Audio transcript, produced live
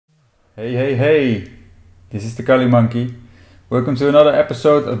Hey, hey, hey! This is the Kali Monkey. Welcome to another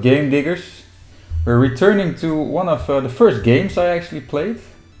episode of Game Diggers. We're returning to one of the first games I actually played,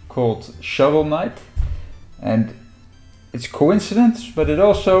 called Shovel Knight. And it's coincidence, but it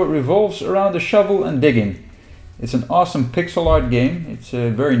also revolves around the shovel and digging. It's an awesome pixel art game. It's a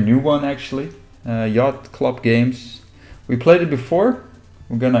very new one actually. Yacht Club Games. We played it before.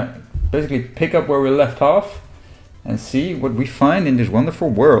 We're gonna basically pick up where we left off and see what we find in this wonderful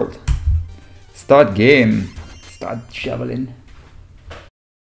world. Start game. Start shoveling.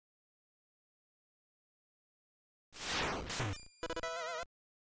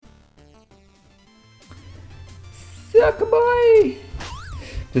 Sucker boy!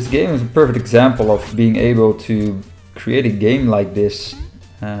 This game is a perfect example of being able to create a game like this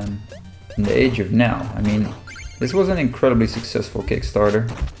in the age of now. I mean, this was an incredibly successful Kickstarter.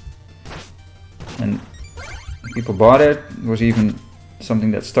 And people bought it. It was even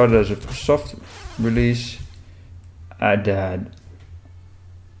something that started as a soft release. I died.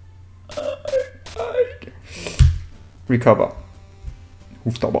 Recover.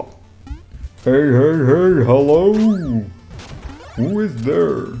 Hoeftabel. Hey, hey, hey, hello! Who is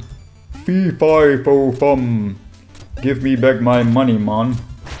there? Fee, fi, fo, fum. Give me back my money, man.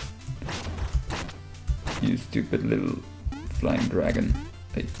 You stupid little flying dragon.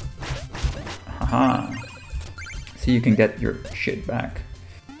 Hey. Haha. See, you can get your shit back.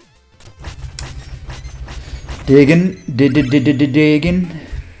 Digging.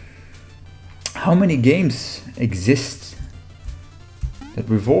 How many games exist that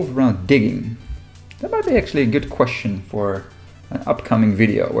revolve around digging? That might be actually a good question for an upcoming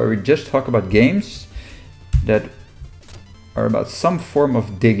video where we just talk about games that are about some form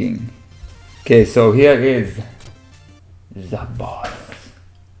of digging. Okay, so here is the boss.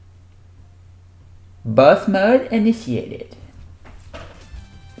 Boss mode initiated.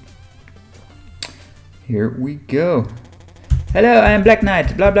 Here we go. Hello, I am Black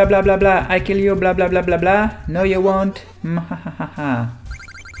Knight. Blah blah blah blah blah. I kill you. Blah blah blah blah blah. No, you won't.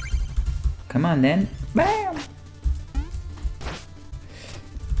 Come on then. Bam.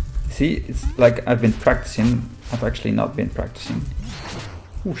 See, it's like I've been practicing. I've actually not been practicing.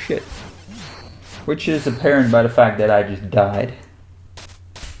 Oh shit. Which is apparent by the fact that I just died.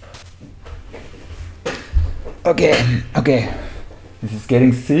 Okay. This is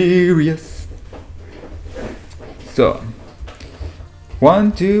getting serious. So,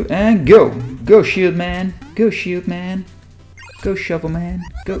 1, 2, and go! Go shield man! Go shield man! Go shovel man!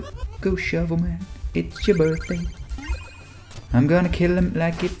 Go shovel man! It's your birthday. I'm gonna kill him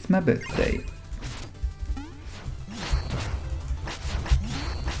like it's my birthday.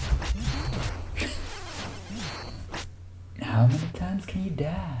 How many times can you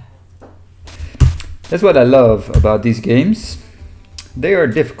die? That's what I love about these games. They are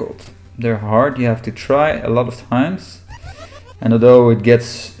difficult. They're hard. You have to try a lot of times. And although it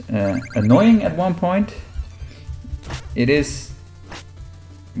gets annoying at one point, it is,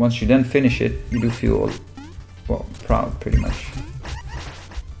 once you then finish it, you do feel, well, proud pretty much.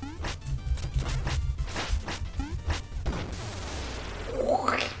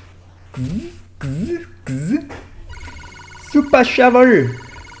 Super shovel!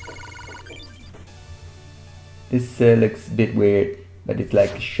 This looks a bit weird, but it's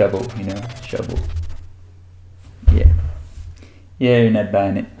like a shovel, you know, shovel. Yeah. Yeah, you're not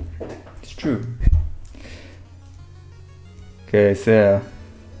buying it. It's true. Okay, so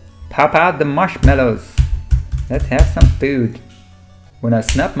pop out the marshmallows. Let's have some food. When I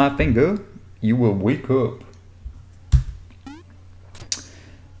snap my finger, you will wake up.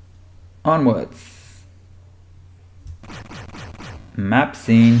 Onwards. Map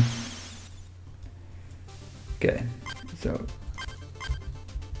scene. Okay, so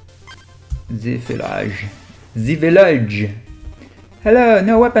the village. Hello,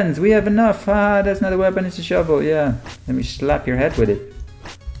 no weapons, we have enough. Ah, that's not a weapon, it's a shovel. Yeah, let me slap your head with it.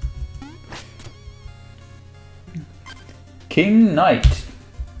 King Knight.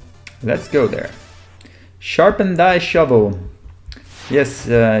 Let's go there. Sharpen thy shovel. Yes,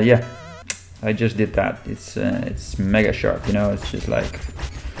 yeah, I just did that. It's mega sharp, you know. It's just like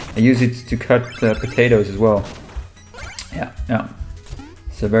I use it to cut potatoes as well. Yeah.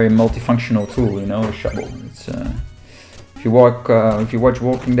 It's a very multifunctional tool, you know, a shovel. It's if you watch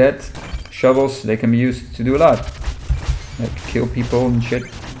Walking Dead, shovels, they can be used to do a lot. Like kill people and shit.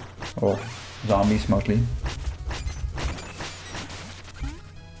 Or zombies mostly.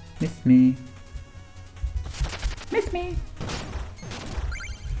 Miss me. Miss me.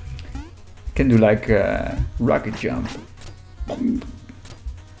 Can do like a rocket jump.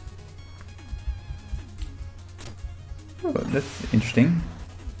 Oh, that's interesting.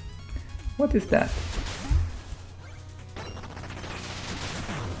 What is that?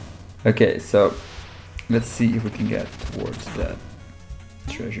 Okay, so let's see if we can get towards that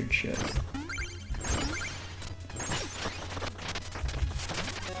treasure chest.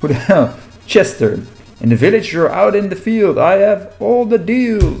 Who the hell? Chester. In the village or out in the field, I have all the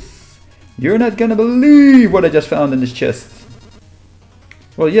deals. You're not gonna believe what I just found in this chest.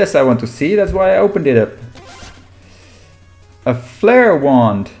 Well, yes, I want to see. That's why I opened it up. A flare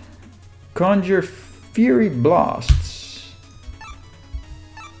wand. Conjure fury blasts.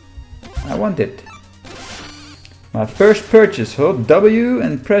 I want it. My first purchase. Hold W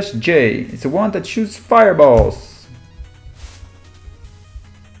and press J. It's a wand that shoots fireballs.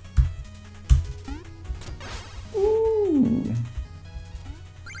 Ooh.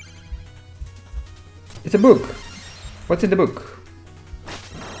 It's a book. What's in the book?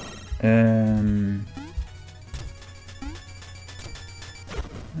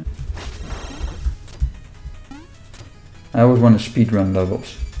 I always want to speedrun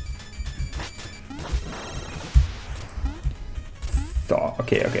levels. So,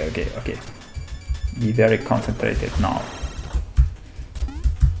 okay. Be very concentrated now.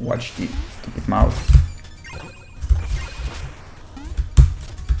 Watch the stupid mouse.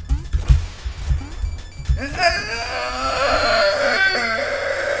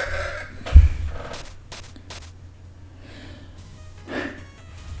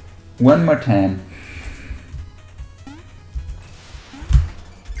 One more time.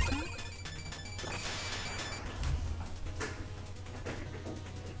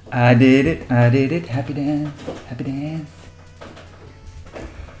 I did it, happy dance, happy dance.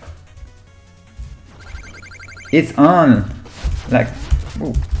 It's on, like,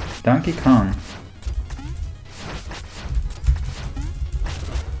 ooh, Donkey Kong.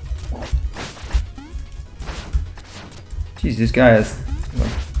 Jeez, this guy has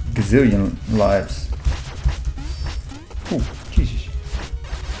like gazillion lives. Ooh, Jesus.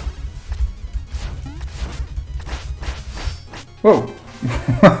 Whoa.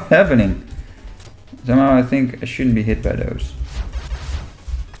 What's happening? Somehow I think I shouldn't be hit by those.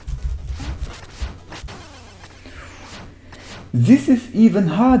 This is even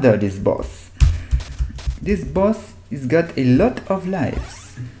harder, this boss. This boss has got a lot of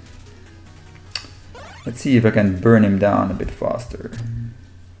lives. Let's see if I can burn him down a bit faster.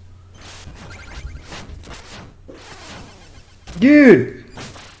 Dude!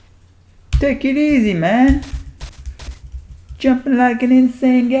 Take it easy, man! Jumping like an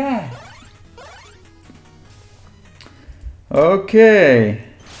insane guy. Okay.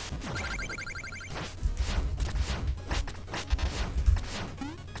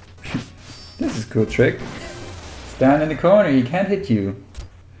 This is a cool trick. Stand in the corner, he can't hit you.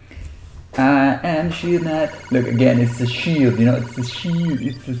 I am shield knight. Look again, it's a shield, you know, it's a shield,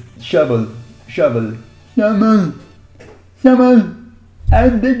 it's a shovel. Shovel,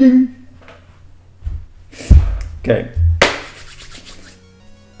 I'm digging. Okay.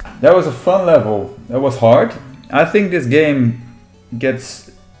 That was a fun level. That was hard. I think this game gets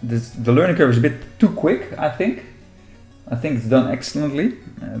the learning curve is a bit too quick. I think it's done excellently.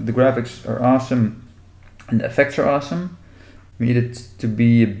 The graphics are awesome, and the effects are awesome. We need it to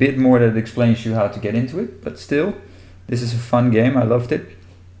be a bit more that explains you how to get into it. But still, this is a fun game. I loved it.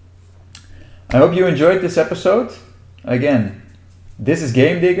 I hope you enjoyed this episode. Again, this is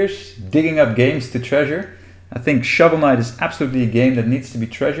Game Diggers, digging up games to treasure. I think Shovel Knight is absolutely a game that needs to be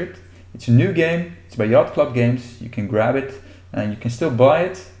treasured. It's a new game, it's by Yacht Club Games, you can grab it and you can still buy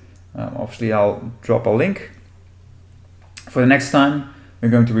it. Obviously I'll drop a link. For the next time, we're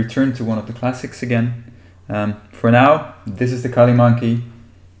going to return to one of the classics again. For now, this is the Kali Monkey.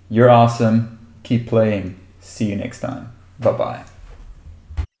 You're awesome, keep playing, see you next time. Bye bye.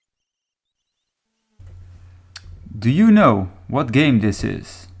 Do you know what game this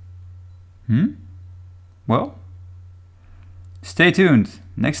is? Well, stay tuned.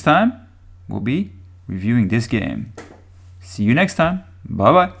 Next time, we'll be reviewing this game. See you next time.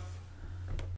 Bye bye.